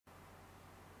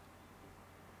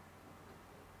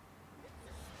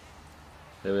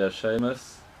Here we have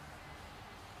Sheamus.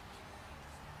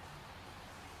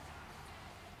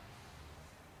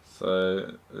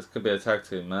 So this could be a tag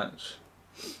team match.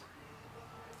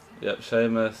 Yep,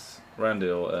 Sheamus,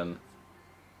 Randy Orton,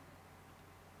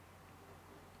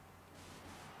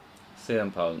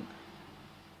 CM Punk.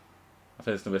 I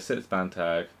think it's going to be a 6-man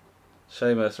tag.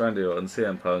 Sheamus, Randy Orton,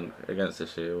 CM Punk against the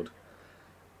Shield.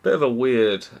 Bit of a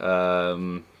weird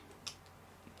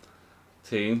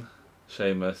team.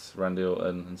 Sheamus, Randy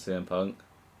Orton and CM Punk.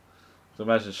 So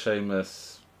imagine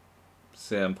Sheamus,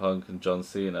 CM Punk and John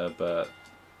Cena, but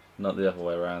not the other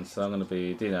way around. So I'm going to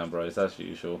be Dean Ambrose as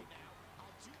usual.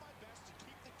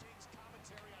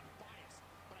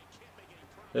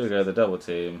 Here we go, the double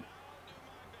team.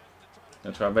 I'm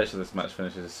going to try and make sure this match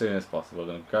finishes as soon as possible. I'm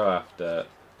going to go after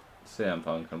CM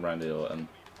Punk and Randy Orton.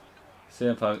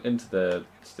 CM Punk into the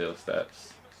steel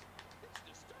steps.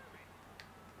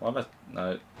 Why am I...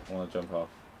 No, I want to jump off.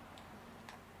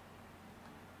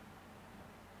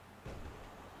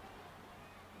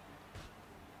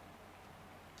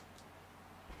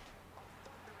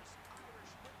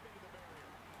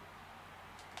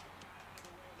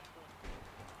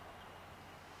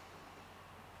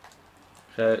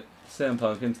 Okay, CM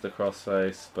Punk into the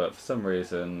crossface, but for some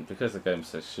reason, because the game's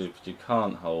so stupid, you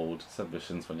can't hold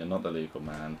submissions when you're not the legal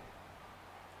man.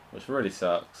 Which really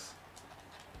sucks.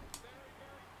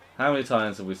 How many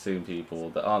times have we seen people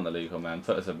that aren't the legal man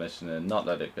put a submission in, not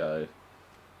let it go?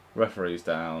 Referee's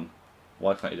down.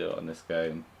 Why can't you do it on this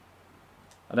game?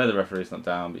 I know the referee's not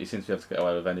down, but you seem to be able to get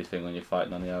away with anything when you're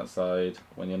fighting on the outside.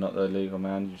 When you're not the legal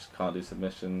man, you just can't do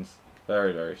submissions.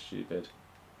 Very, very stupid.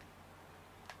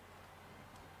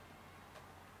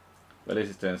 But at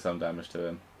least it's doing some damage to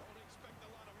him.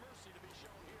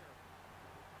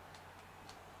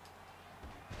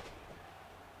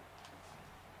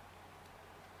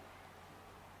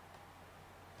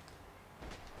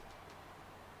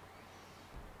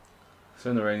 So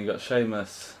in the ring, you've got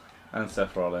Sheamus and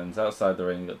Seth Rollins. Outside the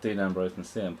ring, you've got Dean Ambrose and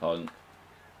CM Punk.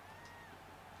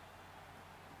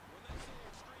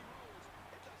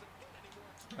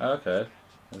 Oh, okay.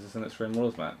 Is this an Extreme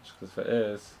Rules match? Because if it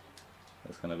is,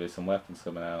 there's going to be some weapons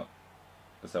coming out.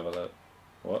 Let's have a look.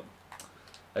 What?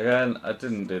 Again, I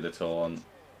didn't do the taunt.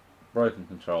 Broken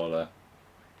controller.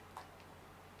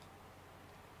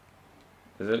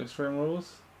 Is it Extreme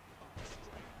Rules?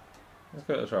 Let's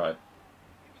give it a try.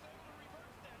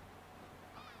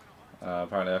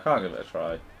 Apparently I can't give it a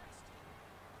try.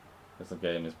 Because the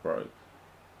game is broke.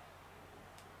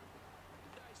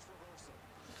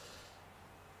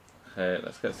 Okay,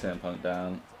 let's get CM Punk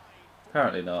down.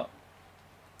 Apparently not.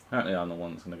 Apparently I'm the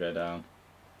one that's going to go down.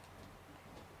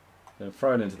 Then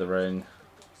thrown into the ring.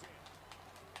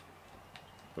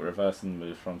 But reversing the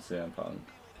move from CM Punk.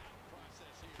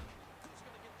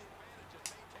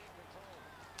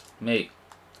 Me.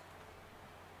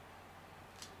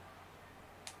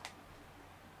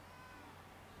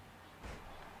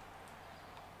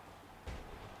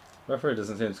 Referee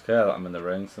doesn't seem to care that I'm in the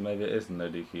ring, so maybe it is a no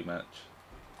DQ match.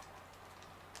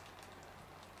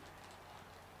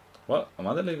 What? Am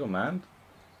I the legal man?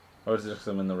 Or is it just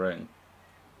because I'm in the ring?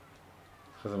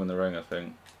 Because I'm in the ring, I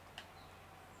think.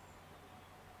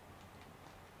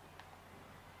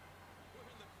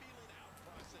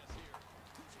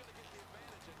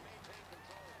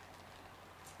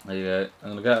 There you go. I'm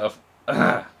gonna get off.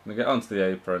 I'm gonna get onto the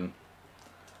apron.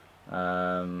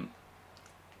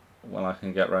 When I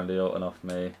can get Randy Orton off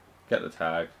me, get the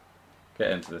tag,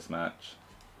 get into this match.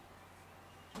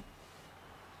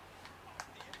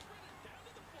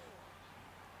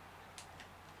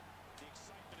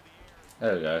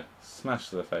 There we go. Smash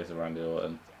to the face of Randy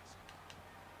Orton.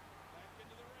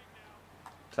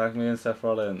 Tag me in Seth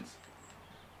Rollins.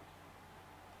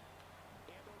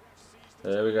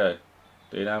 There we go.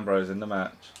 Dean Ambrose in the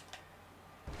match.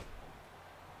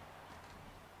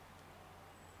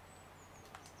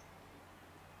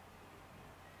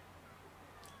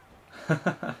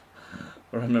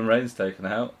 Roman Reigns taken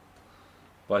out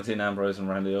by Dean Ambrose and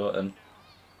Randy Orton.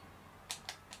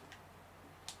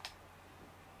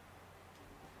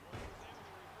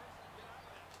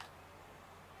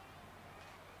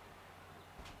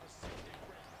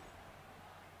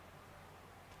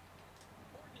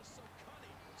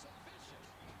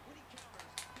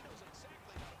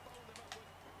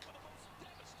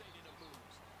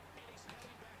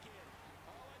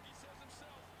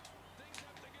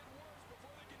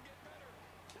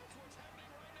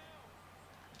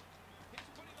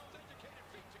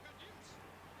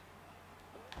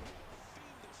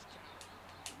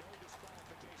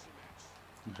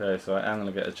 Okay, so I am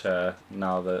going to get a chair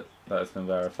now that it's been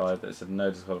verified that it's a no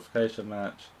disqualification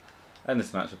match. End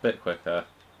this match a bit quicker.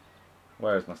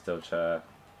 Where is my steel chair?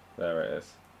 There it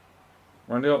is.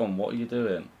 Randy Orton, what are you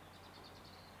doing?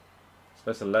 You're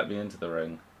supposed to let me into the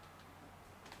ring.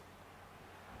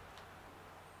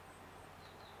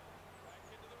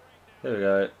 Here we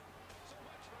go.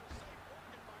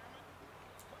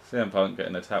 CM Punk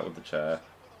getting attacked with the chair.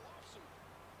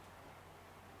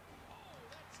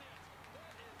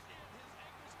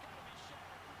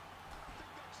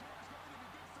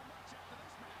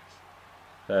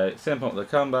 Okay, CM Punk with a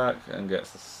comeback and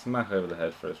gets a smack over the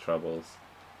head for his troubles.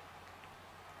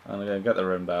 And again, get the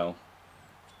ring bell.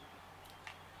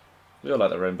 We all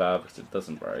like the ring bell because it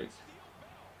doesn't break.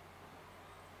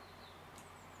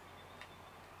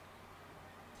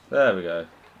 There we go.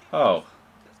 Oh.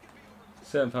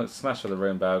 CM Punk smashed with the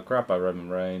ring bell, grabbed by Roman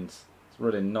Reigns. It's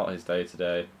really not his day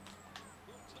today.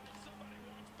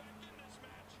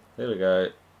 Here we go.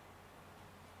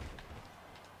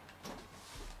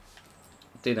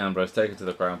 Dean Ambrose taken to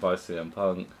the ground by CM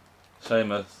Punk.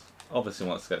 Sheamus obviously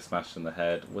wants to get smashed in the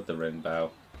head with the ring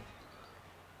bell.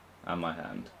 And my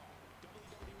hand.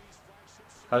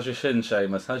 How's your shin,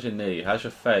 Sheamus? How's your knee? How's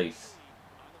your face?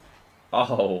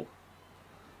 Oh!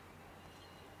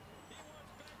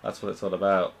 That's what it's all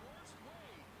about.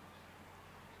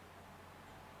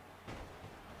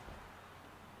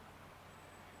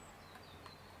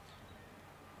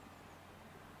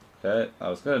 Okay, I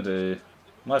was going to do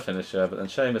my finisher, but then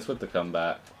Sheamus with the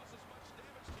comeback.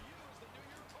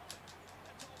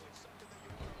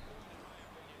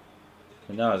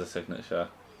 He now has a signature.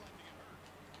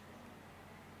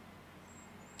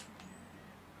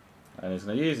 And he's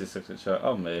going to use his signature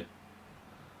on me.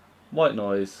 White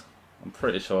Noise. I'm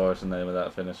pretty sure it's the name of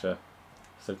that finisher.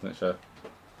 Signature.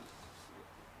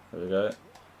 There we go.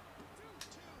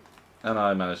 And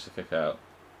I managed to kick out.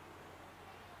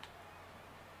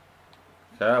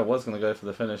 Okay, I was going to go for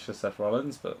the finisher Seth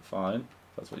Rollins, but fine.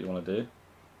 If that's what you want to do.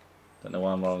 Don't know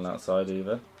why I'm rolling outside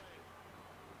either.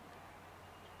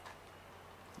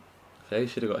 Okay,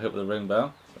 should have got hit with a ring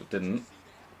bell, but didn't.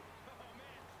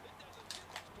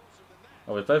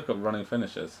 Oh, we've both got running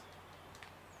finishers.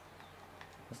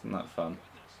 Isn't that fun?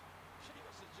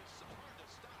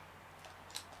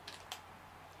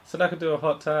 Said I could do a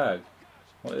hot tag.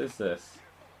 What is this?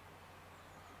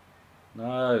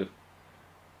 No.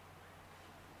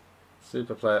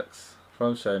 Superplex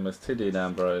from Sheamus to Dean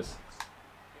Ambrose.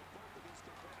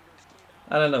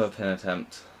 And another pin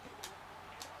attempt.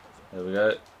 There we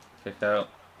go. Kick out.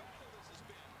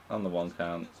 On the 1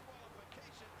 count.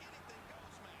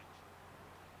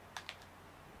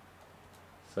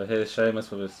 So here's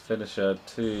Sheamus with his finisher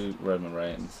to Roman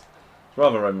Reigns.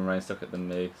 Rather Roman Reigns took it than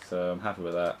me, so I'm happy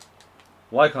with that.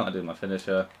 Why can't I do my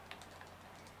finisher?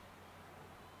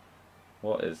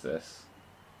 What is this?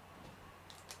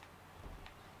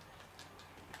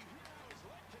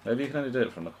 Maybe you can only do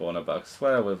it from the corner, but I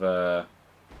swear with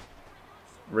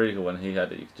Regal when he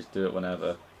had it, you could just do it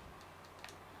whenever.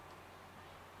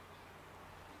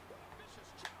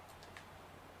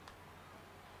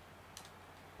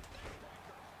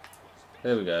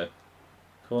 Here we go.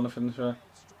 Corner finisher.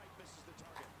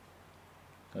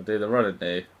 I'll do the running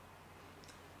knee.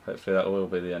 Hopefully that will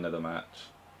be the end of the match.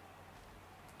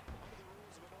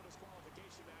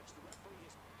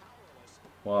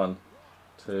 One,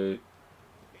 two,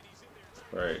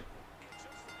 three.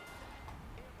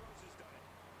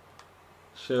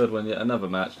 Should win yet another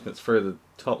match against 3 of the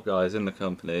top guys in the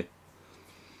company.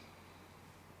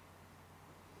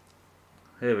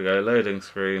 Here we go, loading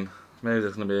screen. Maybe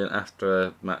there's going to be an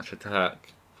after match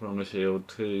attack from the Shield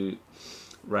to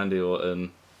Randy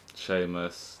Orton,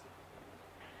 Sheamus,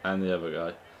 and the other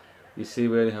guy. You see,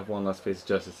 we only have one last piece of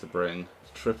justice to bring.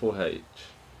 Triple H.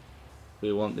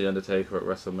 We want The Undertaker at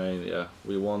WrestleMania.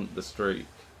 We want the streak.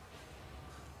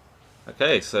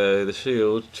 Okay, so the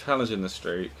Shield challenging the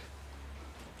streak.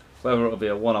 Whether it'll be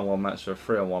a 1-on-1 match or a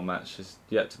 3-on-1 match is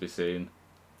yet to be seen.